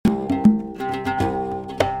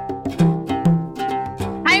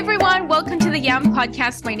to the Yam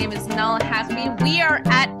Podcast. My name is Nal Hasmi. We are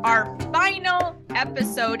at our final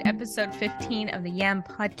episode 15 of the Yam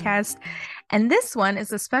Podcast. And this one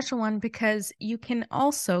is a special one because you can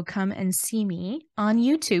also come and see me on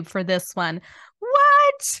YouTube for this one.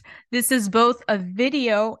 What? This is both a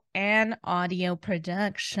video and audio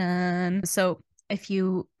production. So if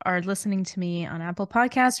you are listening to me on Apple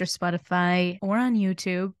Podcasts or Spotify or on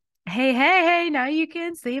YouTube, hey, now you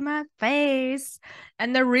can see my face.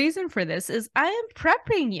 And the reason for this is I am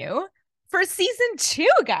prepping you for season 2,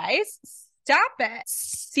 guys. Stop it.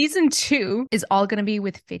 Season 2 is all going to be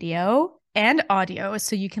with video and audio,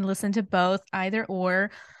 so you can listen to both, either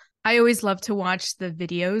or. I always love to watch the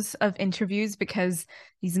videos of interviews because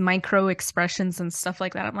these micro expressions and stuff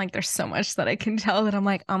like that, I'm like, there's so much that I can tell that I'm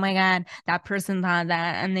like, oh my God, that person thought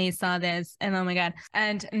that and they saw this and oh my God.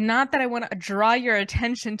 And not that I want to draw your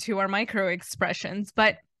attention to our micro expressions,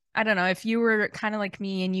 but I don't know, if you were kind of like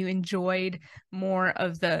me and you enjoyed more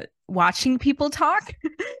of the watching people talk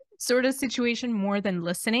sort of situation more than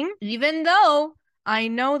listening, even though I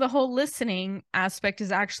know the whole listening aspect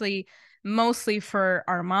is actually mostly for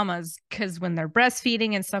our mamas, because when they're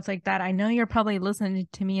breastfeeding and stuff like that, I know you're probably listening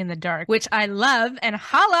to me in the dark, which I love, and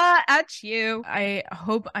holla at you. I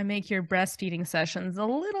hope I make your breastfeeding sessions a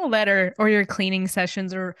little better, or your cleaning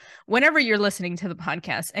sessions, or whenever you're listening to the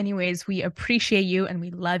podcast. Anyways, we appreciate you and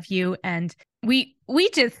we love you, and we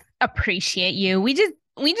just appreciate you. We just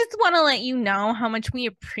want to let you know how much we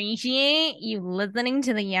appreciate you listening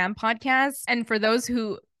to the Yam Podcast. And for those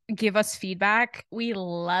who give us feedback, we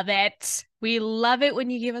love it. We love it when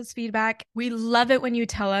you give us feedback. We love it when you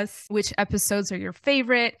tell us which episodes are your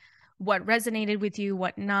favorite, what resonated with you,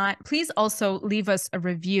 what not. Please also leave us a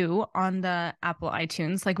review on the Apple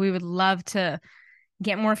iTunes. Like, we would love to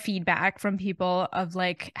get more feedback from people of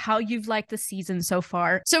like how you've liked the season so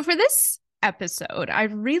far. So for this episode, I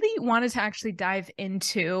really wanted to actually dive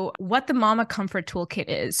into what the Mama Comfort Toolkit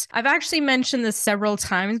is. I've actually mentioned this several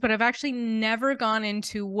times, but I've actually never gone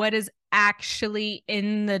into what is actually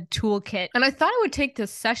in the toolkit. And I thought I would take this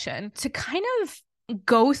session to kind of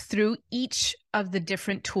go through each of the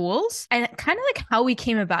different tools and kind of like how we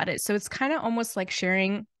came about it. So it's kind of almost like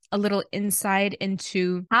sharing a little insight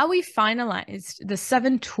into how we finalized the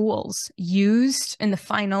 7 tools used in the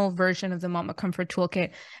final version of the Mama Comfort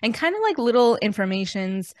Toolkit, and kind of like little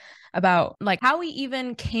informations about like how we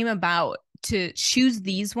even came about to choose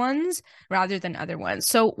these ones rather than other ones.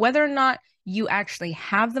 So whether or not you actually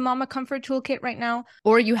have the Mama Comfort Toolkit right now,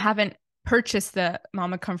 or you haven't purchased the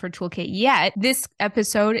Mama Comfort Toolkit yet, this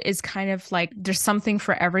episode is kind of like there's something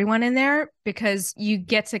for everyone in there, because you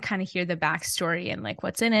get to kind of hear the backstory and like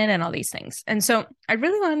what's in it and all these things. And so I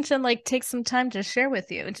really wanted to like take some time to share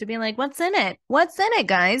with you and to be like, what's in it? What's in it,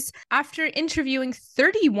 guys? After interviewing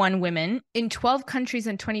 31 women in 12 countries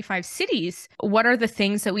and 25 cities, what are the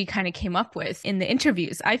things that we kind of came up with in the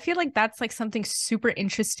interviews? I feel like that's like something super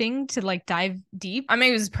interesting to like dive deep. I mean,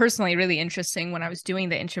 it was personally really interesting when I was doing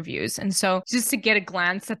the interviews. And so just to get a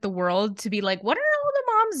glance at the world, to be like, what are all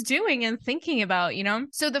the moms doing and thinking about, you know?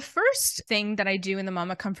 So the first thing that I do in the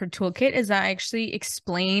Mama Comfort Toolkit is I actually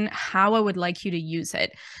explain how I would like you to use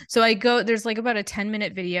it. So there's like about a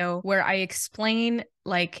 10-minute video where I explain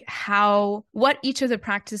like what each of the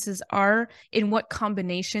practices are, in what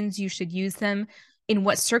combinations you should use them, in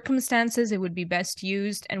what circumstances it would be best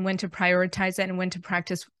used, and when to prioritize it and when to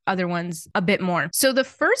practice other ones a bit more. So the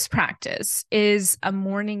first practice is a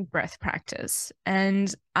morning breath practice,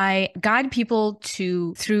 and I guide people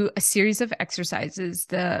through a series of exercises.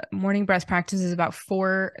 The morning breath practice is about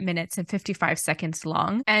 4 minutes and 55 seconds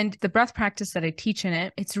long. And the breath practice that I teach in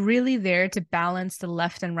it, it's really there to balance the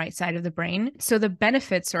left and right side of the brain. So the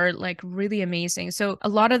benefits are like really amazing. So a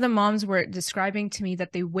lot of the moms were describing to me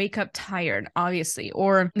that they wake up tired, obviously,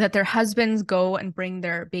 or that their husbands go and bring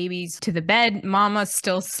their babies to the bed, mama's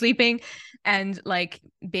still sleeping, and like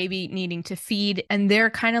baby needing to feed, and they're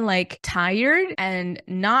kind of like tired and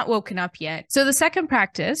not woken up yet. So the second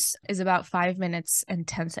practice is about 5 minutes and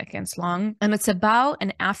 10 seconds long, and it's about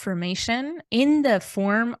an affirmation in the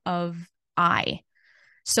form of I.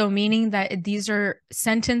 So meaning that these are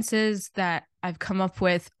sentences that I've come up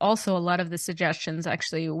with. Also, a lot of the suggestions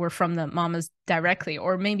actually were from the mamas directly,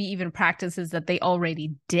 or maybe even practices that they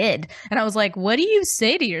already did. And I was like, what do you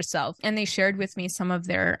say to yourself? And they shared with me some of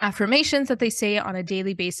their affirmations that they say on a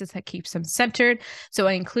daily basis that keeps them centered. So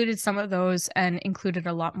I included some of those and included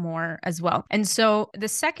a lot more as well. And so the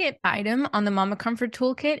second item on the Mama Comfort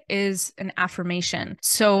Toolkit is an affirmation.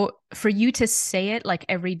 So for you to say it like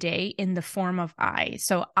every day in the form of I.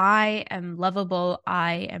 So I am lovable,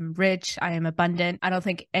 I am rich, I am abundant. I don't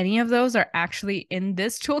think any of those are actually in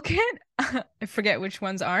this toolkit. I forget which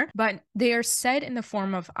ones are, but they are said in the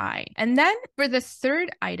form of I. And then for the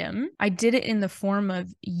third item, I did it in the form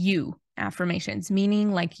of you affirmations,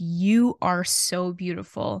 meaning like you are so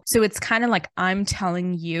beautiful. So it's kind of like I'm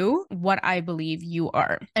telling you what I believe you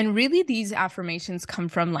are. And really these affirmations come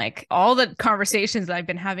from like all the conversations that I've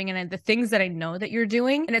been having and the things that I know that you're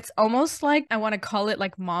doing. And it's almost like I want to call it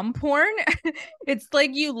like mom porn. It's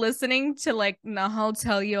like you listening to like Nahal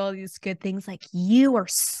tell you all these good things, like you are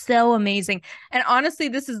so amazing. And honestly,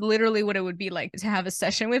 this is literally what it would be like to have a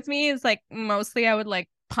session with me. It's like mostly I would like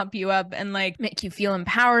pump you up and like make you feel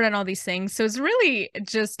empowered and all these things. So it's really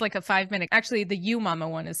just like a 5 minute, actually the You Mama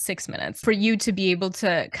one is 6 minutes for you to be able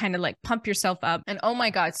to kind of like pump yourself up. And oh my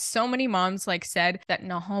God, so many moms like said that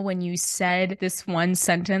Nahal, when you said this one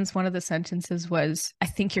sentence, one of the sentences was, I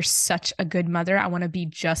think you're such a good mother. I want to be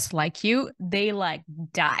just like you. They like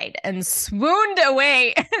died and swooned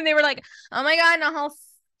away. And they were like, oh my God, Nahal,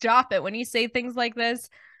 stop it. When you say things like this,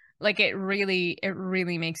 like it really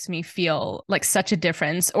makes me feel like such a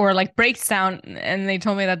difference, or like breaks down. And they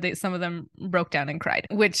told me that some of them broke down and cried,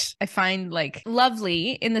 which I find like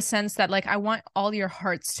lovely in the sense that like I want all your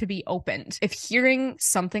hearts to be opened. If hearing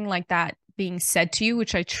something like that being said to you,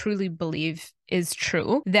 which I truly believe is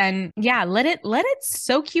true, then yeah, let it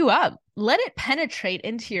soak you up. Let it penetrate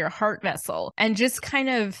into your heart vessel and just kind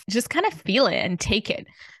of feel it and take it.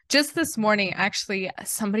 Just this morning, actually,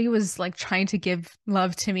 somebody was like trying to give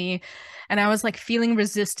love to me and I was like feeling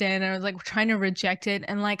resistant. I was like trying to reject it.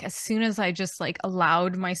 And like, as soon as I just like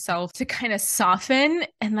allowed myself to kind of soften,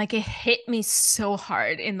 and like it hit me so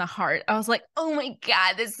hard in the heart. I was like, oh my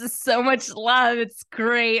God, this is so much love. It's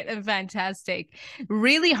great and fantastic.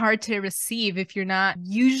 Really hard to receive if you're not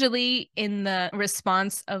usually in the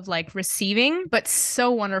response of like receiving, but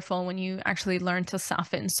so wonderful when you actually learn to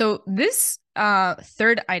soften. So this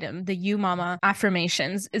third item, the You Mama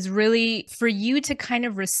affirmations, is really for you to kind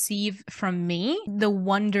of receive from me the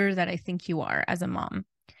wonder that I think you are as a mom.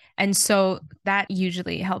 And so that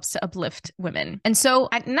usually helps to uplift women. And so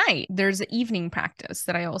at night, there's an evening practice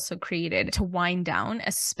that I also created to wind down,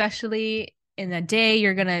 especially in a day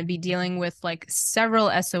you're going to be dealing with like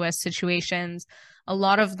several SOS situations. A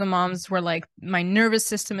lot of the moms were like, my nervous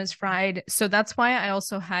system is fried. So that's why I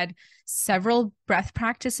also had several breath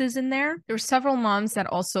practices in there. There were several moms that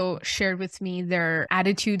also shared with me their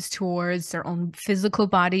attitudes towards their own physical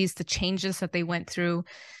bodies, the changes that they went through,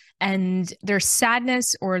 and their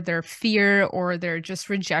sadness or their fear or their just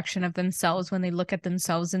rejection of themselves when they look at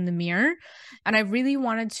themselves in the mirror. And I really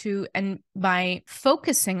wanted to, and by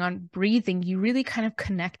focusing on breathing, you really kind of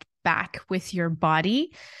connect back with your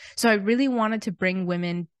body. So I really wanted to bring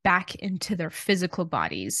women back into their physical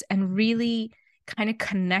bodies and really kind of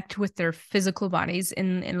connect with their physical bodies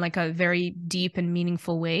in like a very deep and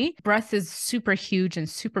meaningful way. Breath is super huge and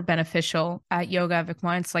super beneficial at Yoga avec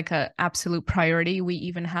Moi. It's like an absolute priority. We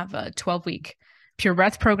even have a 12-week Pure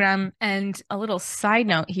Breath program. And a little side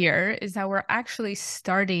note here is that we're actually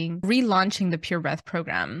relaunching the Pure Breath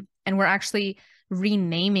program, and we're actually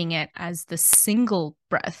renaming it as the Single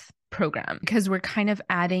Breath program, because we're kind of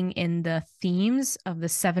adding in the themes of the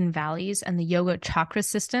 7 valleys and the yoga chakra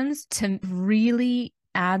systems to really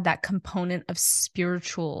add that component of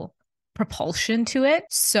spiritual propulsion to it.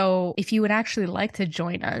 So if you would actually like to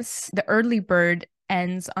join us, the early bird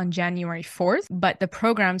ends on January 4th, but the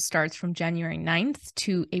program starts from January 9th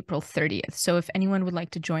to April 30th. So if anyone would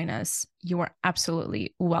like to join us, you are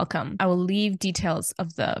absolutely welcome. I will leave details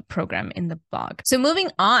of the program in the blog. So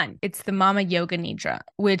moving on, it's the Mama Yoga Nidra,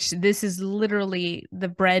 which this is literally the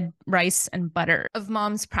bread, rice, and butter of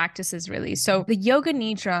mom's practices, really. So the Yoga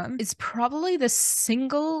Nidra is probably the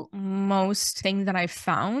single most thing that I've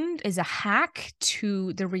found is a hack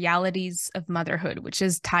to the realities of motherhood, which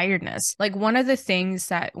is tiredness. Like one of the things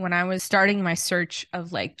that when I was starting my search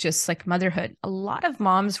of like just like motherhood, a lot of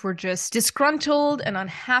moms were just disgruntled and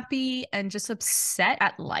unhappy and just upset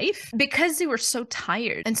at life because they were so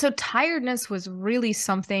tired. And so tiredness was really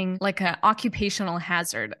something like an occupational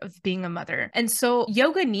hazard of being a mother. And so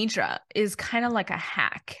Yoga Nidra is kind of like a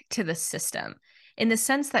hack to the system in the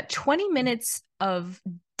sense that 20 minutes of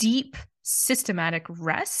deep systematic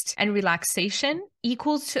rest and relaxation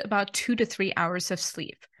equals to about 2 to 3 hours of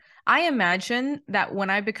sleep. I imagine that when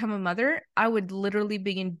I become a mother, I would literally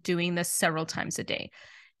begin doing this several times a day.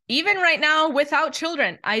 Even right now, without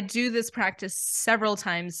children, I do this practice several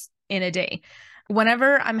times in a day.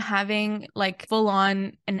 Whenever I'm having like full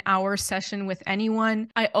on an hour session with anyone,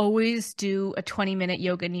 I always do a 20-minute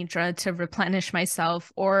yoga nidra to replenish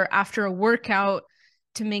myself. Or after a workout,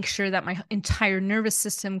 to make sure that my entire nervous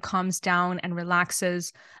system calms down and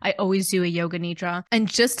relaxes, I always do a yoga nidra. And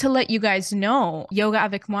just to let you guys know, Yoga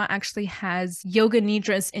Avec Moi actually has yoga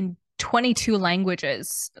nidras in 22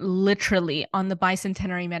 languages, literally, on the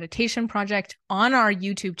Bicentenary Meditation Project on our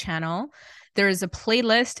YouTube channel. There is a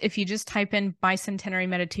playlist. If you just type in Bicentenary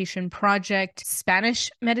Meditation Project, Spanish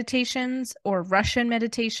meditations or Russian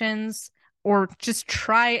meditations, or just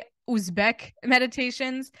try Uzbek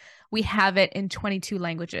meditations, we have it in 22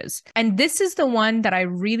 languages. And this is the one that I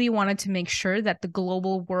really wanted to make sure that the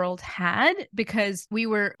global world had, because we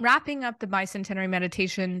were wrapping up the Bicentenary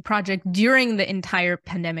Meditation Project during the entire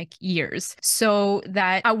pandemic years. So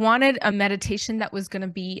that I wanted a meditation that was going to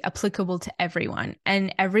be applicable to everyone.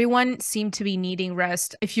 And everyone seemed to be needing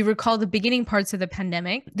rest. If you recall the beginning parts of the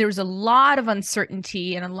pandemic, there was a lot of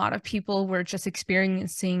uncertainty and a lot of people were just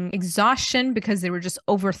experiencing exhaustion because they were just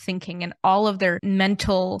overthinking, and all of their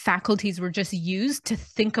mental faculties were just used to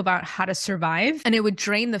think about how to survive, and it would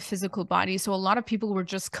drain the physical body. So a lot of people were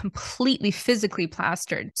just completely physically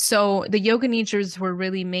plastered. So the yoga nidras were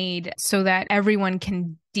really made so that everyone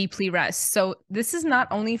can deeply rest. So this is not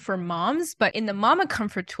only for moms, but in the Mama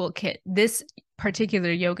Comfort Toolkit, this particular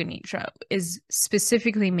yoga nidra is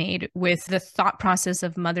specifically made with the thought process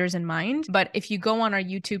of mothers in mind. But if you go on our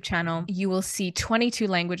YouTube channel, you will see 22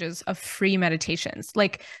 languages of free meditations.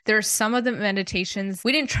 Like, there are some of the meditations,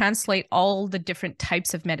 we didn't translate all the different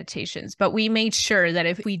types of meditations, but we made sure that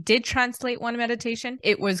if we did translate one meditation,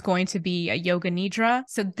 it was going to be a yoga nidra.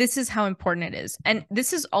 So this is how important it is. And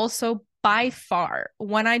this is also by far,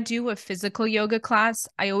 when I do a physical yoga class,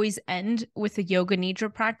 I always end with a yoga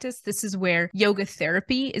nidra practice. This is where yoga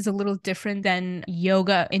therapy is a little different than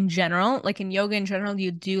yoga in general. Like in yoga in general,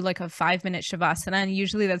 you do like a 5-minute shavasana, and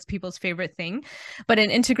usually that's people's favorite thing. But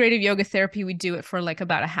in integrative yoga therapy, we do it for like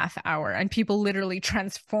about a half hour, and people literally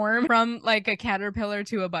transform from like a caterpillar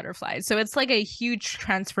to a butterfly. So it's like a huge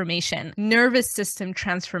transformation, nervous system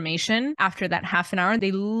transformation. After that half an hour,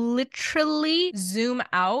 they literally zoom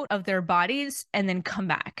out of their bodies and then come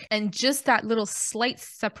back. And just that little slight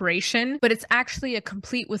separation, but it's actually a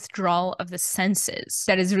complete withdrawal of the senses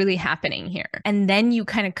that is really happening here. And then you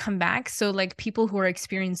kind of come back. So like people who are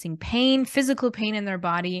experiencing pain, physical pain in their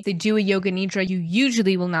body, they do a yoga nidra, you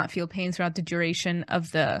usually will not feel pain throughout the duration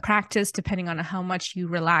of the practice, depending on how much you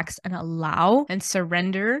relax and allow and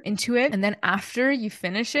surrender into it. And then after you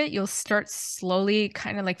finish it, you'll start slowly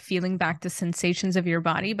kind of like feeling back the sensations of your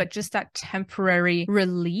body, but just that temporary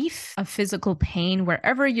relief of physical pain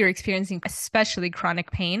wherever you're experiencing, especially chronic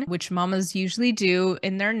pain, which mamas usually do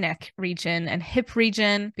in their neck region and hip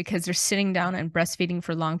region because they're sitting down and breastfeeding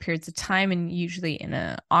for long periods of time and usually in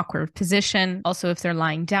an awkward position. Also, if they're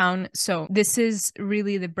lying down. So this is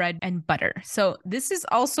really the bread and butter. So this is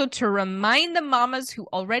also to remind the mamas who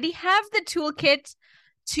already have the toolkit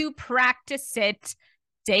to practice it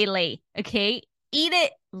daily. Okay. Eat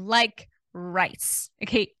it like rice.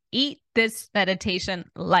 Okay. Eat this meditation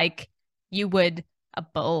like you would a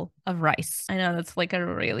bowl of rice. I know that's like a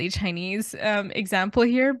really Chinese example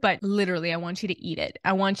here, but literally I want you to eat it.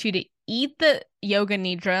 I want you to eat the yoga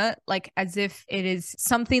nidra like as if it is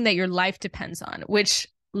something that your life depends on, which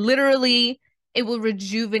literally it will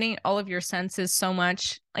rejuvenate all of your senses so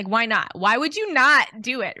much. Like, why not? Why would you not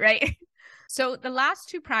do it, right? So the last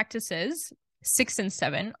two practices, 6 and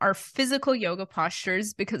 7, are physical yoga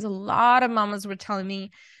postures, because a lot of mamas were telling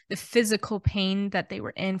me the physical pain that they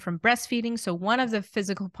were in from breastfeeding. So one of the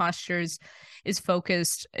physical postures is a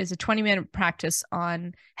 20-minute practice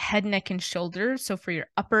on head, neck, and shoulders. So for your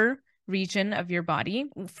upper region of your body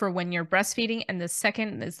for when you're breastfeeding. And the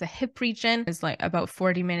second is the hip region, is like about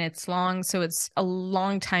 40 minutes long. So it's a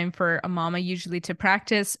long time for a mama usually to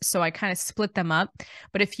practice. So I kind of split them up.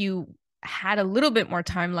 But if you had a little bit more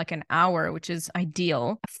time, like an hour, which is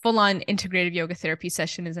ideal, a full-on integrative yoga therapy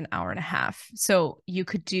session is an hour and a half. So you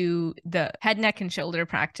could do the head, neck, and shoulder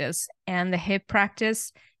practice and the hip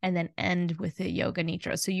practice, and then end with a yoga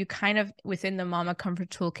nidra. So you kind of, within the Mama Comfort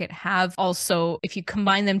Toolkit, have also, if you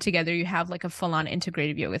combine them together, you have like a full-on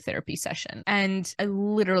integrative yoga therapy session. And I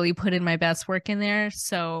literally put in my best work in there.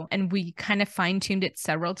 So, and we kind of fine-tuned it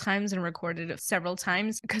several times and recorded it several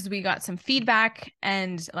times because we got some feedback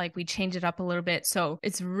and like we changed it up a little bit. So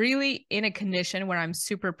it's really in a condition where I'm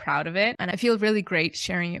super proud of it. And I feel really great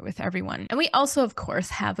sharing it with everyone. And we also, of course,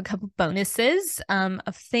 have a couple bonuses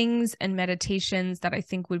of things and meditations that I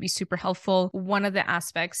think would be super helpful. One of the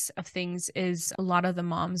aspects of things is a lot of the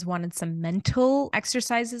moms wanted some mental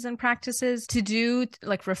exercises and practices to do,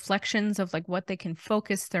 like reflections of like what they can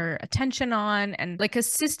focus their attention on and like a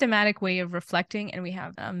systematic way of reflecting. And we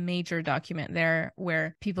have a major document there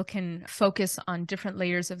where people can focus on different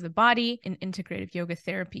layers of the body in integrative yoga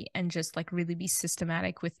therapy and just like really be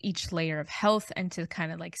systematic with each layer of health and to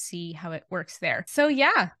kind of like see how it works there. So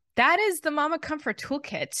yeah, that is the Mama Comfort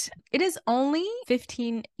Toolkit. It is only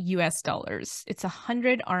 15 US dollars. It's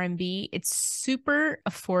 100 RMB. It's super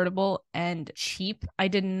affordable and cheap. I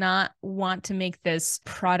did not want to make this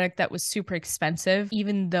product that was super expensive,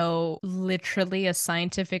 even though literally a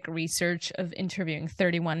scientific research of interviewing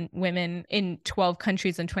 31 women in 12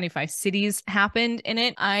 countries and 25 cities happened in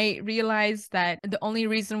it. I realized that the only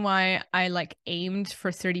reason why I like aimed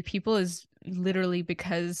for 30 people is literally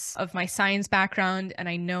because of my science background. And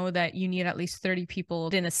I know that you need at least 30 people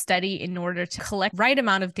in a study in order to collect right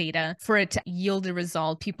amount of data for it to yield a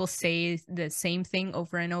result. People say the same thing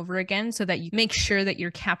over and over again so that you make sure that you're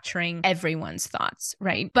capturing everyone's thoughts,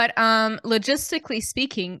 right? But logistically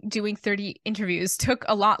speaking, doing 30 interviews took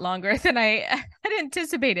a lot longer than I had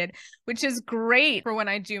anticipated, which is great for when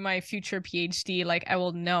I do my future PhD. Like I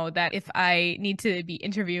will know that if I need to be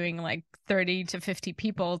interviewing like 30 to 50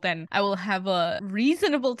 people, then I will have a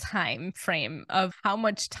reasonable time frame of how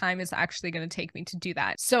much time is actually going to take me to do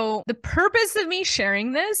that. So the purpose of me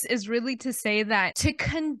sharing this is really to say that to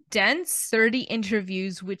condense 30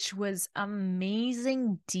 interviews, which was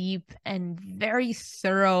amazing, deep, and very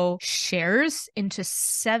thorough shares into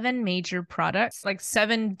 7 major products, like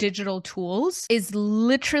 7 digital tools, is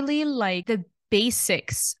literally like the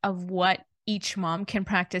basics of what each mom can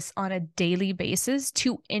practice on a daily basis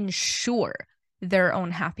to ensure their own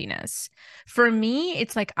happiness. For me,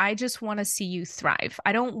 it's like, I just want to see you thrive.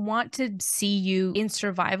 I don't want to see you in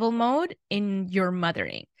survival mode in your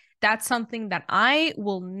mothering. That's something that I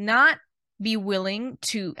will not be willing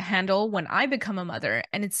to handle when I become a mother.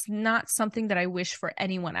 And it's not something that I wish for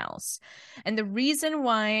anyone else. And the reason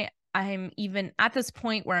why I'm even at this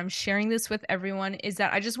point where I'm sharing this with everyone is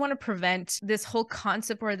that I just want to prevent this whole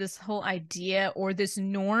concept or this whole idea or this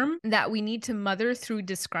norm that we need to mother through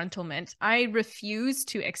disgruntlement. I refuse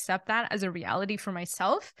to accept that as a reality for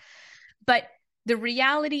myself. But the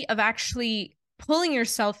reality of actually pulling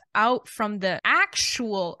yourself out from the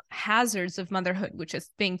actual hazards of motherhood, which is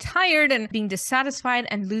being tired and being dissatisfied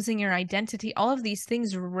and losing your identity, all of these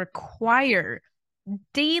things require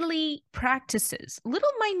daily practices,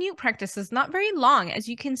 little minute practices, not very long. As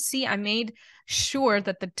you can see, I made sure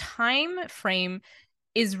that the time frame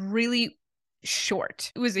is really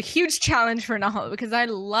short. It was a huge challenge for Nahal because I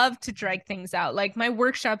love to drag things out. Like my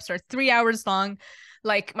workshops are 3 hours long.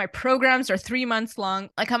 Like my programs are 3 months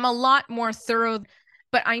long. Like I'm a lot more thorough,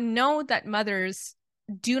 but I know that mothers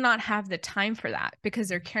do not have the time for that because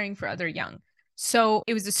they're caring for other young. So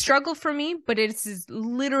it was a struggle for me, but it is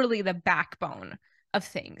literally the backbone of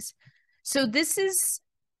things. So this is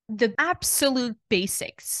the absolute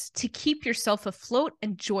basics to keep yourself afloat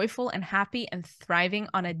and joyful and happy and thriving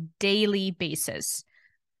on a daily basis.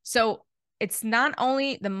 So it's not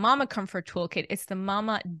only the Mama Comfort Toolkit, it's the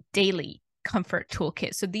Mama Daily Comfort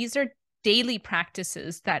Toolkit. So these are daily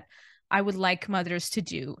practices that I would like mothers to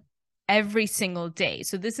do every single day.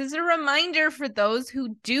 So this is a reminder for those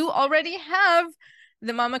who do already have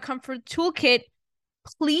the Mama Comfort Toolkit.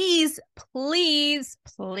 Please, please,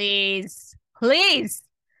 please, please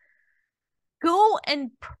go and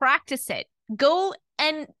practice it. Go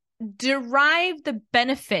and derive the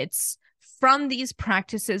benefits from these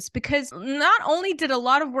practices, because not only did a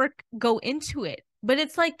lot of work go into it, but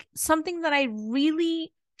it's like something that I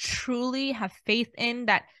really, truly have faith in,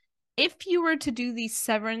 that if you were to do these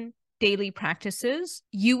 7 daily practices,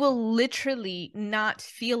 you will literally not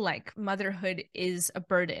feel like motherhood is a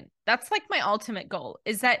burden. That's like my ultimate goal,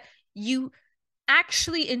 is that you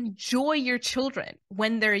actually enjoy your children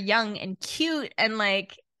when they're young and cute and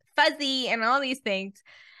like fuzzy and all these things,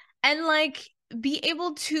 and like be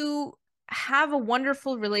able to have a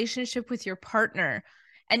wonderful relationship with your partner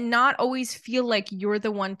and not always feel like you're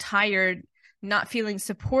the one tired, not feeling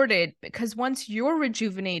supported. Because once you're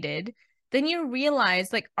rejuvenated, then you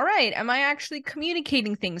realize, like, all right, am I actually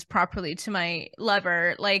communicating things properly to my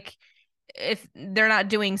lover? Like, if they're not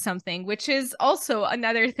doing something, which is also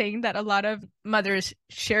another thing that a lot of mothers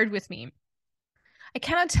shared with me. I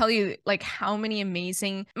cannot tell you like how many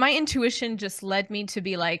amazing, my intuition just led me to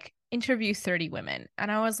be like, interview 30 women. And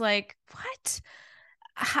I was like, what?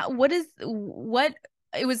 What?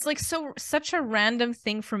 It was like such a random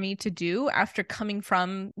thing for me to do after coming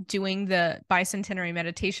from doing the bicentenary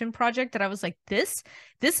meditation project, that I was like, this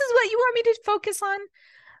is what you want me to focus on?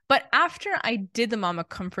 But after I did the Mama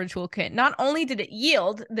Comfort Toolkit, not only did it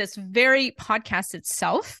yield this very podcast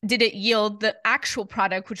itself, did it yield the actual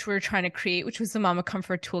product which we were trying to create, which was the Mama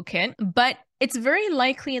Comfort Toolkit, but it's very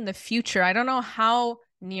likely in the future, I don't know how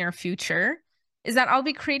near future, is that I'll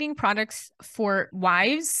be creating products for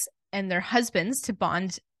wives and their husbands to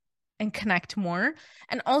bond and connect more,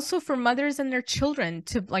 and also for mothers and their children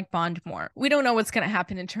to like bond more. We don't know what's going to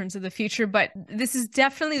happen in terms of the future, but this is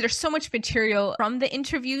definitely, there's so much material from the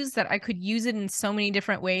interviews that I could use it in so many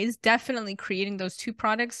different ways. Definitely creating those two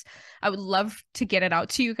products. I would love to get it out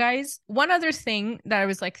to you guys. One other thing that I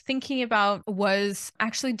was like thinking about was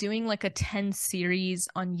actually doing like a 10 series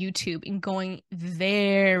on YouTube and going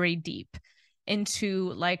very deep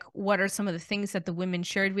into like what are some of the things that the women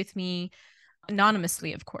shared with me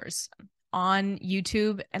anonymously, of course, on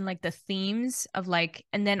YouTube, and like the themes of like,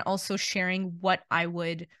 and then also sharing what I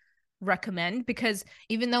would recommend, because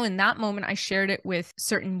even though in that moment I shared it with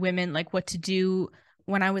certain women, like what to do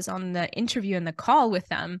when I was on the interview and the call with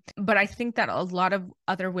them, but I think that a lot of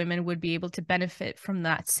other women would be able to benefit from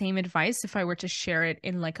that same advice if I were to share it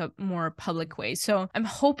in like a more public way. So I'm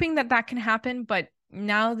hoping that that can happen, but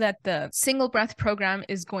now that the single breath program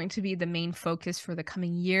is going to be the main focus for the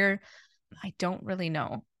coming year, I don't really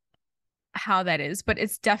know how that is, but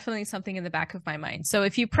it's definitely something in the back of my mind. So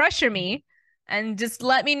if you pressure me and just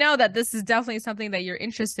let me know that this is definitely something that you're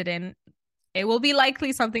interested in, it will be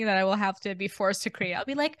likely something that I will have to be forced to create. I'll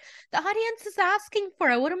be like, the audience is asking for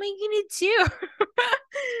it. What am I going to do?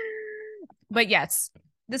 But yes,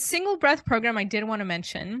 the single breath program I did want to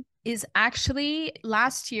mention is actually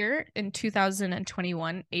last year in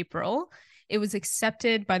 2021, April, it was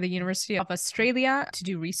accepted by the University of Australia to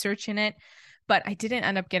do research in it, but I didn't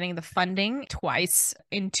end up getting the funding twice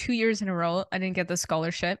in 2 years in a row. I didn't get the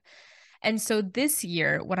scholarship. And so this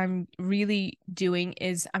year, what I'm really doing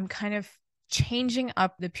is I'm kind of changing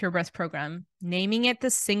up the Pure Breath program, naming it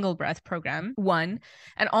the Single Breath program, one,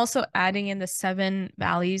 and also adding in the 7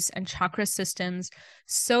 valleys and chakra systems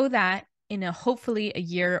so that in a hopefully a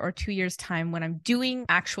year or 2 years time, when I'm doing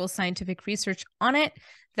actual scientific research on it,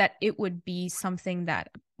 that it would be something that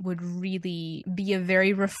would really be a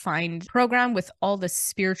very refined program with all the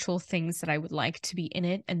spiritual things that I would like to be in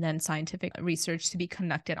it, and then scientific research to be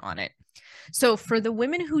conducted on it. So for the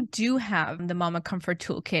women who do have the Mama Comfort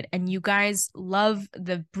Toolkit and you guys love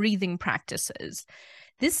the breathing practices,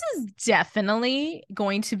 this is definitely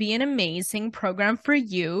going to be an amazing program for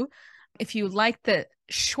you. If you like the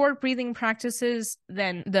short breathing practices,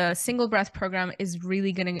 then the single breath program is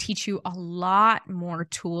really going to teach you a lot more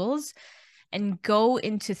tools and go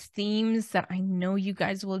into themes that I know you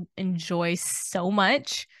guys will enjoy so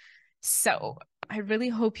much. So I really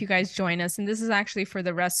hope you guys join us. And this is actually for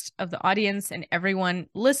the rest of the audience and everyone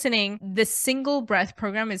listening. The single breath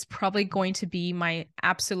program is probably going to be my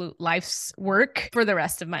absolute life's work for the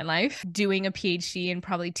rest of my life, doing a PhD and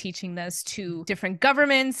probably teaching this to different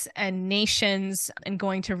governments and nations, and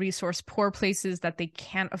going to resource poor places that they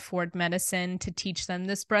can't afford medicine to teach them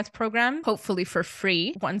this breath program, hopefully for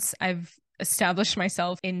free, once I've established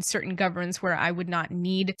myself in certain governments where I would not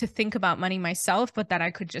need to think about money myself, but that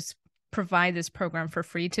I could just provide this program for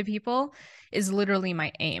free to people, is literally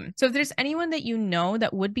my aim. So if there's anyone that you know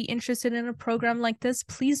that would be interested in a program like this,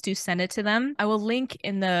 please do send it to them. I will link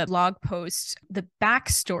in the blog post the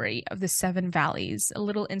backstory of the 7 valleys, a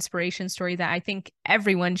little inspiration story that I think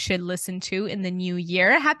everyone should listen to in the new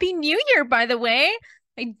year. Happy New Year, by the way.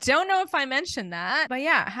 I don't know if I mentioned that, but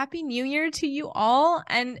yeah, Happy New Year to you all.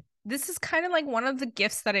 And this is kind of like one of the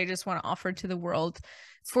gifts that I just want to offer to the world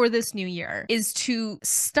for this new year, is to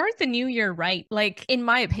start the new year right, like in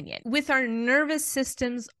my opinion, with our nervous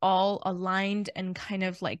systems all aligned and kind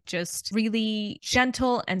of like just really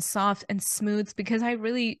gentle and soft and smooth, because I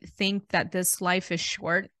really think that this life is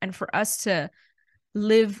short, and for us to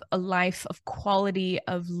live a life of quality,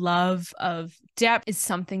 of love, of depth is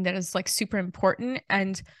something that is like super important.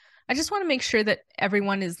 And I just want to make sure that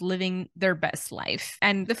everyone is living their best life.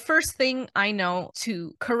 And the first thing I know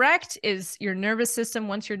to correct is your nervous system.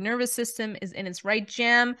 Once your nervous system is in its right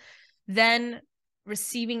jam, then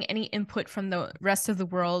receiving any input from the rest of the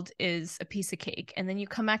world is a piece of cake. And then you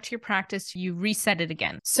come back to your practice, you reset it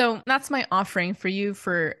again. So that's my offering for you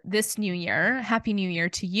for this new year. Happy New Year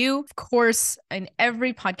to you. Of course, in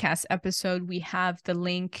every podcast episode, we have the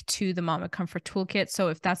link to the Mama Comfort Toolkit. So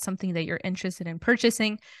if that's something that you're interested in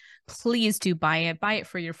purchasing, please do buy it. Buy it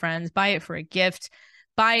for your friends. Buy it for a gift.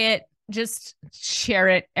 Buy it. Just share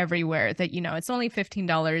it everywhere that you know. It's only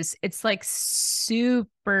 $15. It's like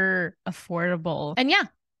super affordable. And yeah,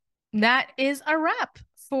 that is a wrap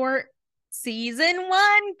for season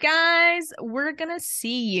 1, guys. We're going to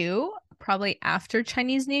see you probably after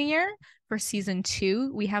Chinese New Year for season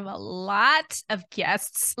 2. We have a lot of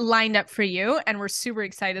guests lined up for you, and we're super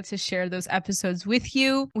excited to share those episodes with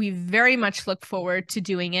you. We very much look forward to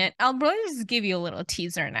doing it. I'll probably just give you a little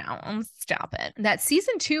teaser now. Stop it. That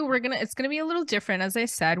season 2, it's gonna be a little different. As I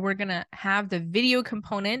said, we're gonna have the video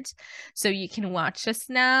component, so you can watch us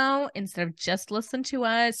now instead of just listen to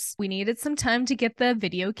us. We needed some time to get the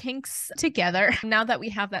video kinks together. Now that we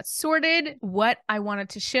have that sorted, what I wanted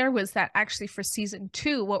to share was that actually for season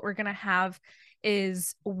 2, what we're gonna have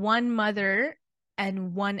is one mother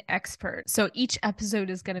and one expert. So each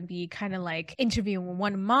episode is going to be kind of like interviewing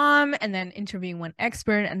one mom and then interviewing one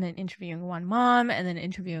expert and then interviewing one mom and then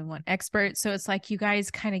interviewing one expert. So it's like you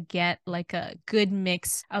guys kind of get like a good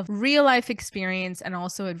mix of real life experience and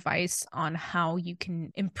also advice on how you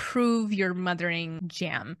can improve your mothering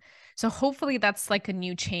jam. So hopefully that's like a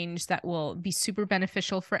new change that will be super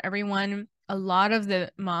beneficial for everyone. A lot of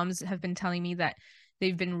the moms have been telling me that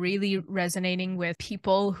they've been really resonating with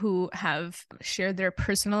people who have shared their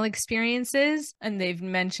personal experiences, and they've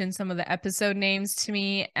mentioned some of the episode names to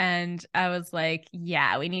me. And I was like,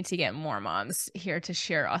 yeah, we need to get more moms here to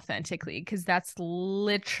share authentically, because that's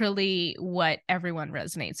literally what everyone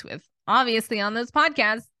resonates with. Obviously, on this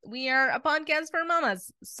podcast, we are a podcast for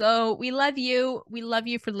mamas. So we love you. We love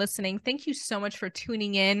you for listening. Thank you so much for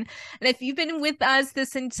tuning in. And if you've been with us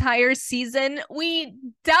this entire season, we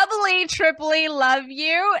doubly, triply love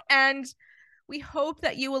you. And we hope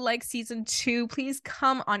that you will like season 2. Please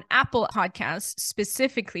come on Apple Podcasts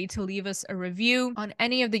specifically to leave us a review on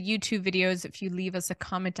any of the YouTube videos. If you leave us a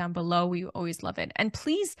comment down below, we always love it. And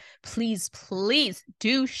please, please, please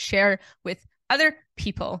do share with other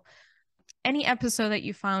people. Any episode that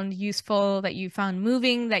you found useful, that you found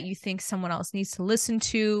moving, that you think someone else needs to listen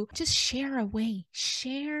to, just share away.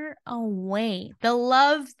 Share away. The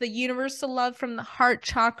love, the universal love from the heart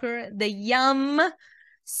chakra, the yum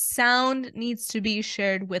sound needs to be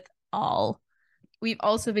shared with all. We've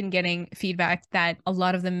also been getting feedback that a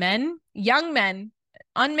lot of the men, young men,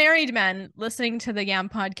 unmarried men listening to the Yam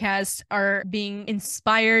podcast are being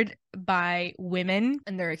inspired by women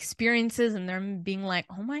and their experiences, and they're being like,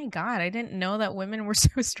 oh my God, I didn't know that women were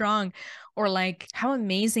so strong, or like how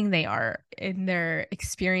amazing they are in their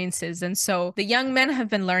experiences. And so the young men have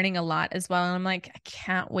been learning a lot as well. And I'm like, I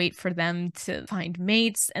can't wait for them to find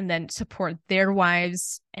mates and then support their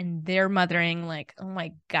wives and their mothering. Like, oh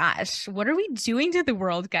my gosh, what are we doing to the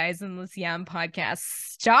world, guys, in this Yam podcast?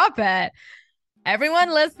 Stop it.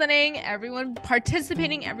 Everyone listening, everyone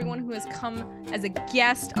participating, everyone who has come as a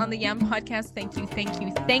guest on the Yam podcast, thank you, thank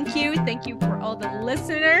you, thank you. Thank you for all the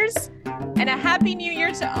listeners, and a happy new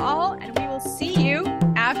year to all. And we